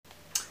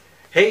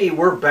Hey,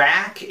 we're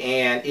back,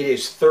 and it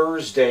is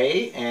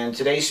Thursday, and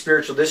today's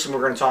spiritual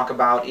discipline we're going to talk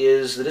about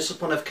is the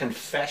discipline of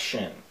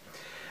confession.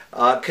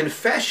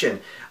 Confession,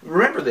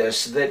 remember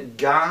this, that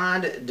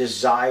God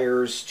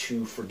desires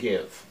to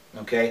forgive.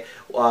 Okay,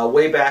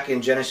 way back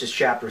in Genesis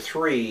chapter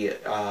 3,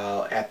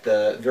 at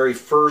the very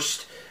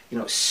first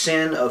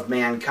sin of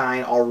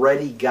mankind,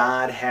 already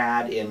God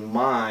had in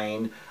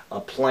mind a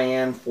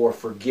plan for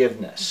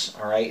forgiveness.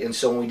 All right, and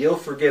so when we deal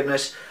with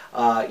forgiveness,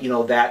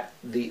 that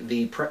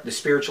the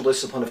spiritual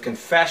discipline of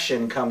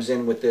confession comes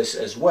in with this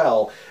as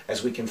well,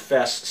 as we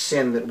confess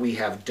sin that we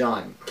have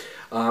done.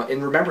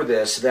 And remember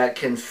this, that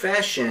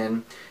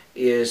confession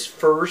is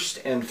first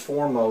and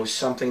foremost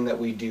something that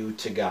we do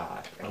to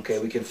God. Okay,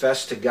 we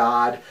confess to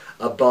God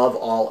above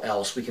all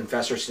else. We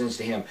confess our sins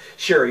to Him.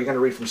 Cheri, you're going to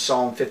read from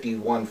Psalm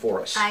 51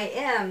 for us. I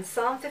am.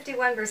 Psalm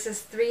 51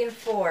 verses 3 and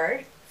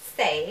 4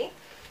 say,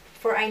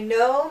 "For I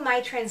know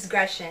my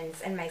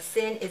transgressions, and my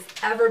sin is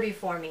ever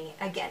before me.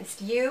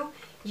 Against you,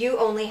 you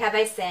only have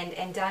I sinned,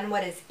 and done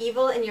what is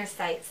evil in your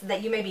sight, so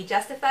that you may be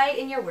justified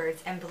in your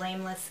words, and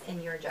blameless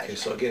in your judgment." Okay,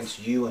 so against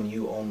you and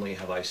you only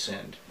have I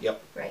sinned.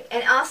 Yep. Right.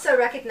 And also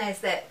recognize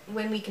that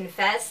when we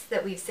confess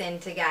that we've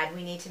sinned to God,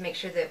 we need to make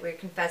sure that we're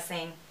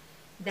confessing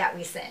that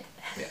we sinned.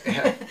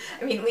 Yeah.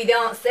 I mean, we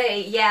don't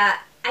say, yeah,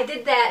 I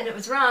did that and it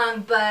was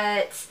wrong,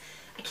 but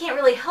I can't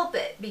really help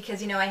it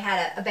because, I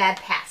had a bad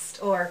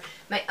past, or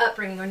my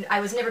upbringing, or I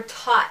was never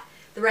taught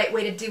the right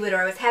way to do it, or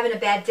I was having a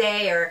bad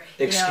day, or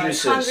I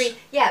was hungry.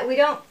 Yeah,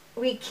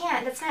 we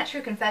can't. That's not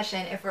true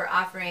confession if we're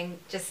offering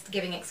just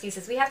giving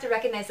excuses. We have to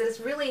recognize that it's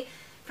really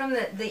from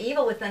the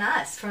evil within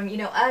us, from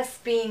us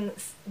being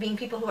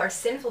people who are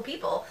sinful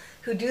people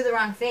who do the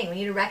wrong thing. We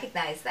need to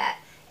recognize that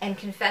and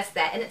confess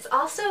that. And it's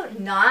also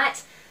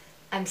not,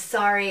 I'm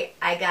sorry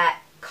I got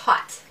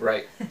caught.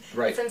 Right,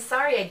 right. It's, I'm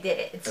sorry I did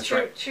it. It's That's true,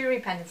 right. True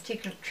repentance,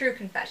 true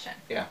confession.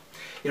 Yeah.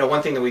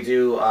 One thing that we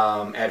do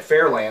at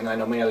Fairland, I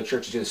know many other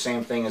churches do the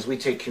same thing, is we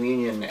take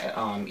communion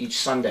each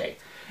Sunday.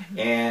 Mm-hmm.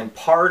 And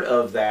part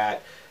of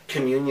that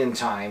communion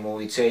time, when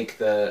we take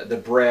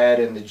the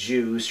bread and the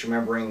juice,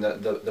 remembering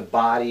the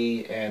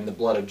body and the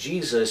blood of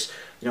Jesus,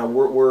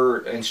 we're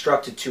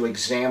instructed to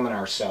examine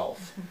ourselves.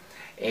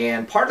 Mm-hmm.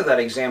 And part of that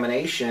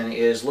examination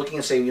is looking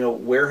and saying,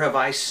 where have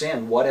I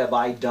sinned? What have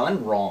I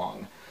done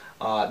wrong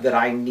that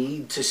I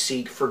need to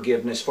seek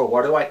forgiveness for?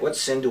 What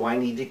sin do I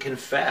need to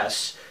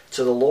confess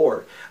to the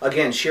Lord?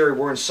 Again, Cheri,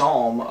 we're in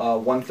Psalm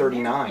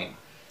 139.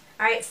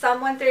 All right,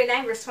 Psalm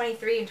 139, verse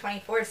 23 and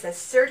 24 says,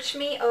 "Search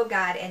me, O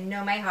God, and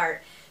know my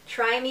heart.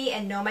 Try me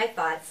and know my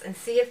thoughts, and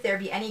see if there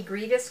be any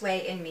grievous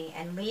way in me,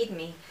 and lead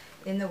me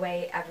in the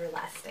way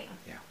everlasting."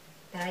 Yeah.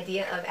 That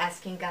idea of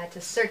asking God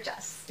to search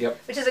us, Yep.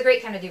 which is a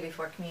great time to do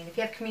before communion. If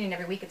you have communion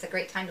every week, it's a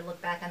great time to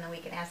look back on the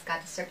week and ask God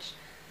to search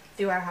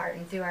through our heart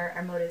and through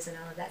our motives and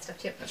all of that stuff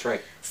too. That's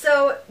right.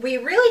 So we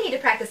really need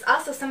to practice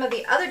also some of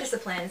the other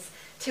disciplines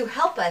to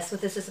help us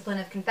with this discipline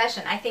of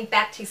confession. I think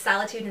back to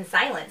solitude and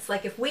silence.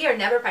 Like if we are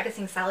never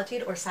practicing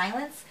solitude or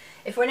silence,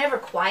 if we're never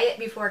quiet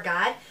before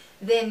God,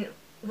 then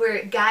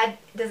God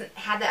doesn't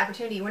have that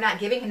opportunity. We're not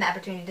giving Him the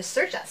opportunity to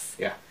search us.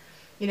 Yeah.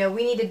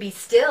 We need to be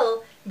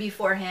still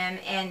before Him,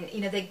 and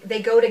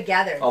they go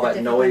together. All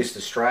that noise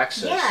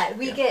distracts us. Yeah,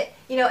 we get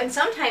and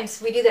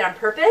sometimes we do that on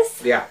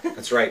purpose. Yeah,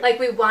 that's right. Like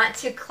we want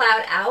to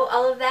cloud out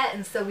all of that,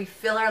 and so we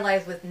fill our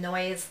lives with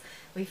noise.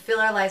 We fill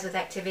our lives with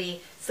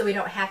activity, so we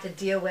don't have to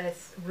deal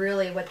with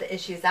really what the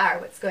issues are,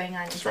 what's going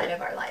on inside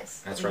of our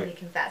lives. That's we right. need to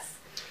confess.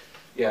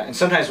 Yeah, and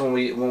sometimes when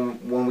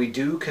we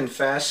do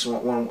confess,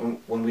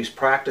 when we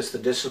practice the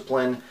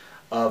discipline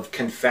of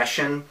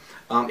confession,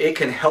 it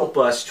can help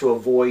us to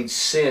avoid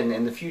sin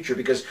in the future,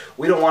 because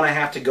we don't want to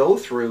have to go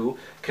through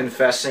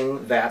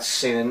confessing that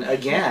sin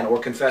again, or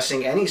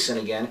confessing any sin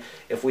again.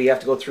 If we have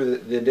to go through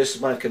the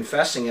discipline of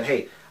confessing it,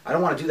 hey, I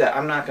don't want to do that.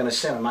 I'm not going to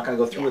sin. I'm not going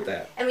to go through with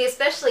that. And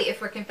especially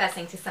if we're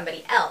confessing to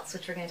somebody else,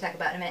 which we're going to talk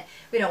about in a minute,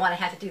 we don't want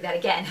to have to do that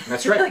again.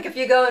 That's right. Like if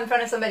you go in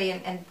front of somebody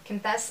and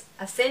confess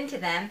a sin to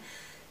them,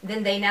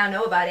 then they now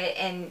know about it,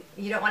 and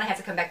you don't want to have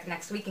to come back the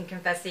next week and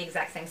confess the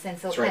exact same sin,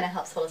 so it kind of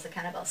helps hold us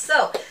accountable.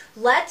 So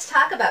let's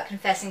talk about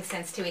confessing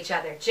sins to each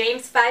other.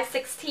 James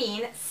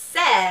 5:16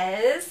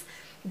 says,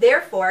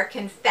 "Therefore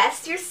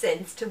confess your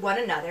sins to one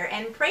another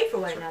and pray for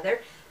one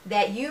another,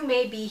 that you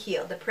may be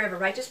healed. The prayer of a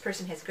righteous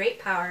person has great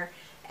power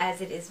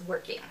as it is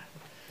working."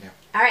 Yeah.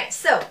 All right,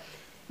 so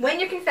when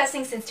you're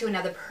confessing sins to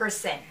another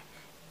person,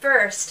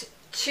 first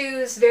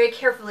choose very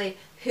carefully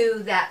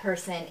who that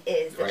person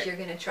is that you're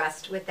going to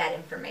trust with that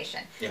information.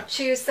 Yeah.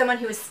 Choose someone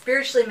who is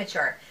spiritually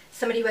mature,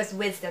 somebody who has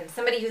wisdom,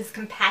 somebody who's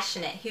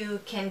compassionate, who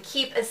can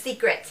keep a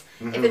secret.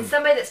 Mm-hmm. If it's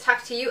somebody that's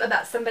talked to you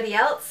about somebody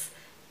else,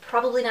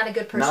 probably not a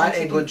good person Not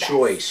to a good confess.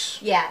 choice.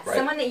 Yeah,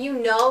 someone that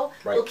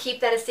will keep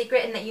that a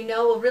secret, and that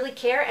will really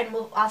care and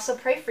will also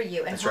pray for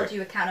you and hold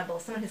you accountable.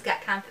 Someone who's got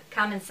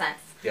common sense.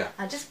 Yeah.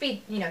 Just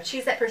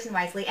choose that person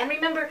wisely. And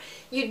remember,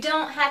 you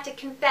don't have to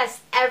confess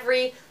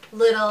every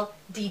little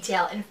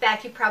detail. In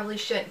fact, you probably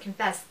shouldn't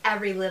confess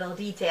every little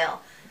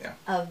detail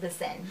of the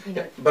sin.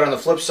 But on the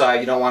flip side,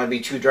 you don't want to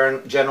be too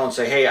general and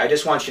say, hey, I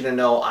just want you to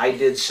know I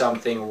did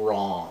something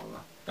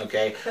wrong.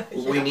 Okay,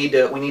 Yeah. we need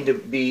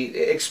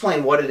to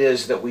explain what it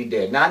is that we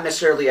did. Not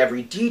necessarily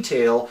every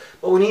detail,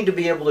 but we need to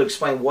be able to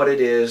explain what it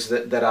is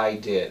that I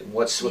did.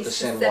 What the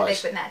sin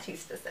was. But not too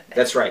specific.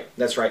 That's right.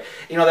 That's right.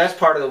 That's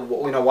part of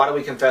the, why do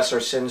we confess our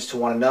sins to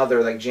one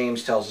another? Like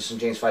James tells us in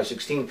James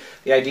 5:16.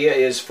 The idea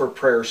is for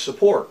prayer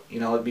support.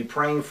 It'd be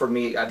praying for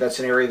me. That's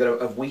an area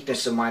of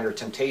weakness of mine or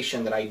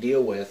temptation that I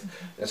deal with.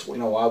 That's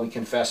why we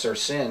confess our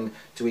sin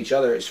to each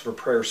other, is for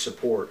prayer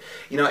support.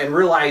 And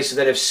realize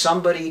that if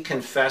somebody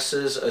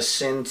confesses a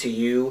sin to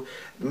you,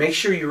 make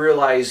sure you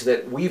realize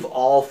that we've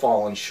all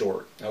fallen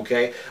short.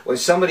 Okay, when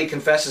somebody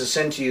confesses a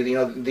sin to you,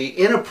 the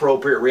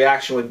inappropriate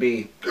reaction would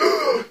be,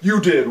 "You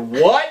did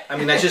what?" I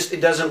mean,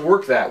 it doesn't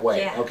work that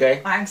way. Yeah.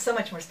 Okay, I'm so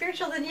much more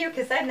spiritual than you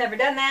because I've never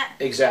done that.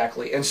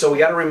 Exactly, and so we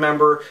got to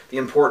remember the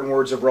important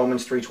words of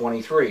Romans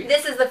 3:23.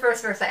 This is the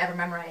first verse I ever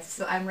memorized,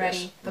 so I'm ready.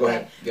 Yes. Go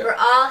ahead. Yep. For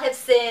all have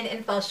sinned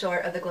and fall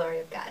short of the glory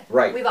of God.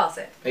 Right. We've all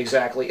sinned.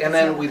 Exactly, and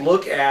then we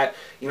look at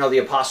the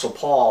Apostle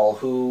Paul,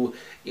 who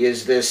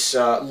is this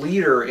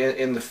leader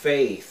in the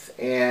faith,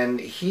 and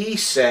he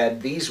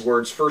said these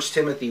words, 1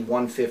 Timothy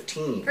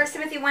 1:15. 1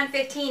 Timothy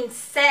 1:15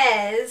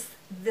 says,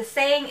 "The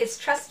saying is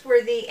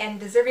trustworthy and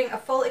deserving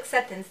of full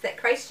acceptance, that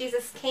Christ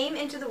Jesus came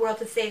into the world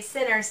to save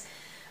sinners,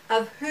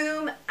 of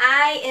whom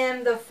I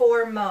am the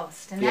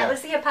foremost." And that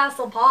was the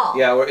Apostle Paul.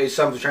 Yeah, or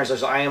some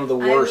translations, I am the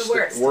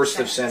worst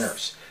of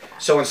sinners.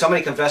 So when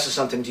somebody confesses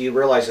something to you,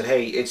 realize that,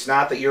 hey, it's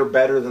not that you're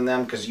better than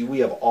them, because we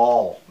have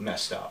all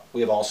messed up.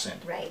 We have all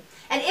sinned. Right.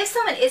 And if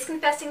someone is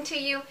confessing to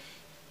you,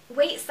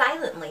 wait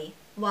silently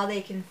while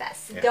they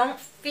confess. Yeah. Don't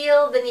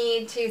feel the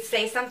need to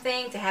say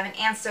something, to have an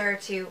answer,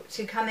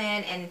 to come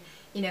in and,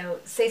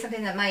 say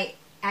something that might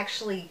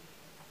actually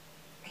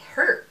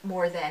hurt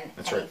more than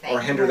That's anything. right.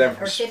 Or hinder them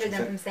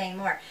from saying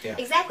more. Yeah.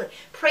 Exactly.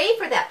 Pray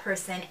for that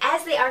person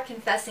as they are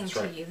confessing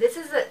to you. This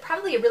is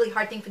probably a really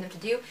hard thing for them to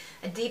do,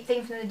 a deep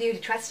thing for them to do, to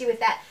trust you with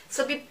that.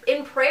 So be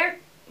in prayer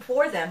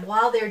for them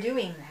while they're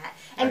doing that.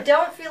 And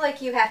don't feel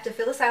like you have to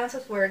fill the silence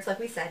with words, like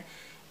we said.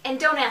 And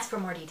don't ask for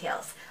more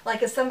details.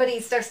 Like if somebody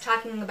starts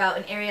talking about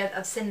an area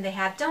of sin they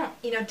have, don't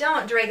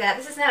drag that.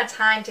 This is not a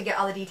time to get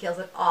all the details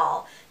at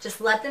all. Just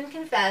let them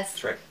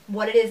confess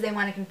what it is they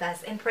want to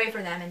confess, and pray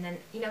for them, and then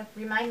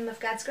remind them of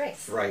God's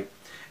grace. Right.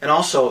 And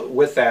also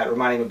with that,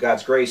 reminding them of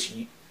God's grace,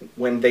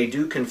 when they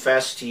do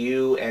confess to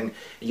you and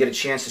you get a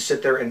chance to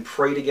sit there and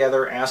pray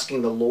together,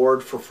 asking the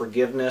Lord for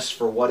forgiveness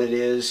for what it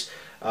is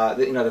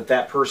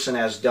that person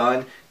has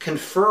done,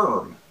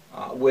 confirm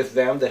with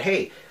them that,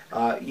 hey,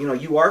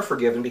 you are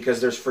forgiven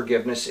because there's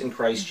forgiveness in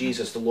Christ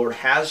Jesus. The Lord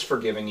has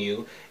forgiven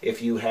you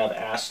if you have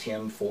asked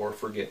Him for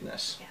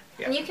forgiveness. Yeah.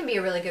 Yeah. And you can be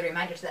a really good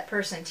reminder to that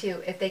person,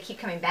 too, if they keep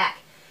coming back,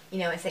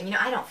 and saying,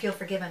 I don't feel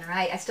forgiven, or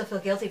I still feel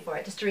guilty for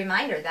it. Just a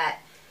reminder that,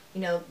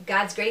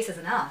 God's grace is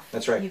enough.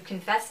 That's right. You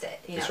confessed it.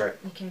 That's right.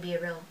 You can be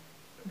a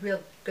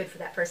real good for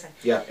that person.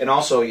 Yeah, and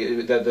also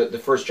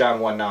the 1 John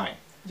 1:9.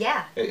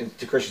 Yeah.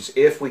 To Christians,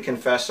 if we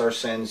confess our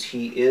sins,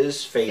 He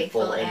is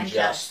faithful and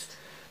just.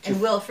 And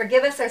will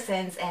forgive us our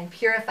sins and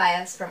purify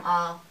us from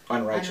all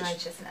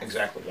unrighteousness.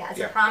 Exactly. Yeah, it's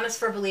a promise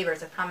for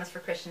believers, a promise for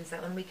Christians,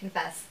 that when we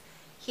confess,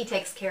 He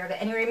takes care of it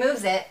and He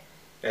removes it.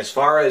 As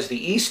far as the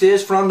east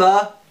is from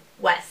the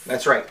west.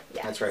 That's right.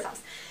 Yeah, that's right.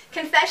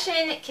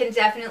 Confession can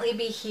definitely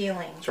be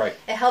healing. That's right.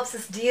 It helps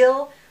us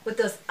deal with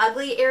those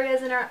ugly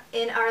areas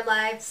in our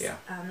lives. Yeah.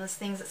 Those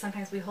things that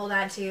sometimes we hold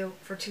on to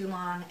for too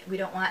long. We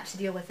don't want to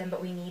deal with them,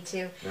 but we need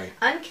to. Right.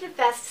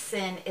 Unconfessed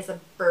sin is a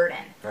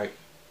burden. Right.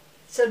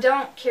 So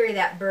don't carry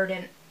that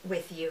burden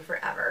with you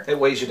forever. It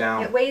weighs you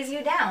down. It weighs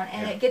you down,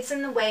 and it gets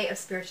in the way of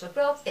spiritual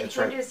growth. It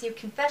hinders you.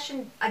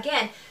 Confession,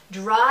 again,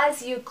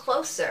 draws you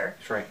closer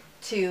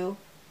to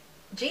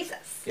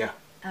Jesus. Yeah.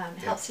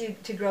 Helps you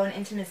to grow in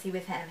intimacy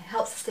with Him.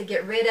 Helps us to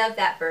get rid of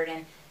that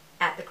burden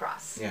at the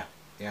cross. Yeah,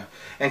 yeah.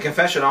 And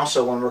confession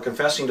also, when we're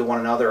confessing to one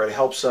another, it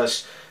helps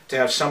us to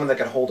have someone that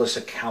can hold us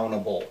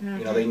accountable.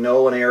 Mm-hmm. They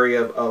know an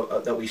area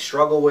that we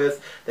struggle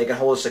with. They can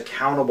hold us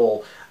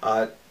accountable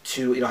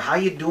to, how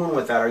you doing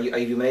with that? Are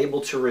you been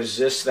able to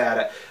resist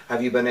that?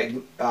 Have you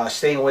been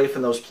staying away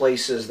from those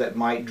places that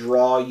might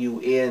draw you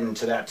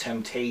into that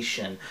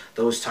temptation?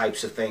 Those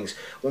types of things.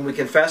 When we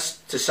confess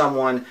to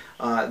someone,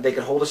 they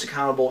can hold us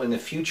accountable in the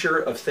future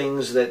of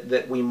things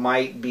that we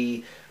might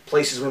be,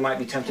 places we might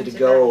be tempted to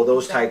go,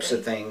 those types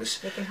of things.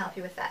 They can help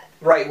you with that.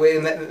 Right,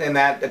 and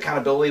that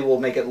accountability will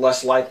make it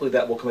less likely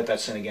that we'll commit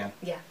that sin again.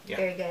 Yeah,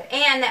 very good.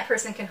 And that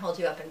person can hold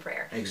you up in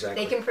prayer.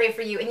 Exactly. They can pray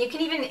for you. And you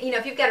can even,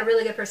 if you've got a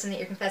really good person that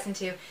you're confessing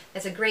to,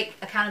 that's a great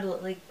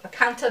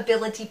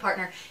accountability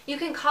partner, you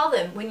can call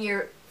them when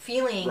you're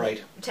feeling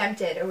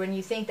tempted, or when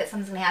you think that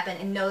something's going to happen,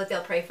 and know that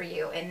they'll pray for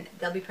you, and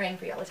they'll be praying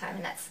for you all the time.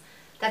 And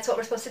that's what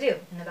we're supposed to do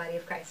in the body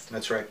of Christ.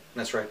 That's right.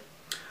 That's right.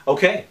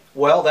 Okay,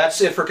 well,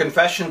 that's it for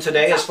confession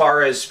today. As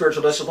far as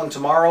spiritual discipline,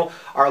 tomorrow,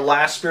 our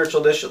last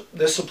spiritual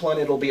discipline,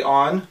 it'll be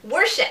on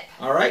worship.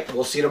 All right,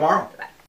 we'll see you tomorrow. Bye.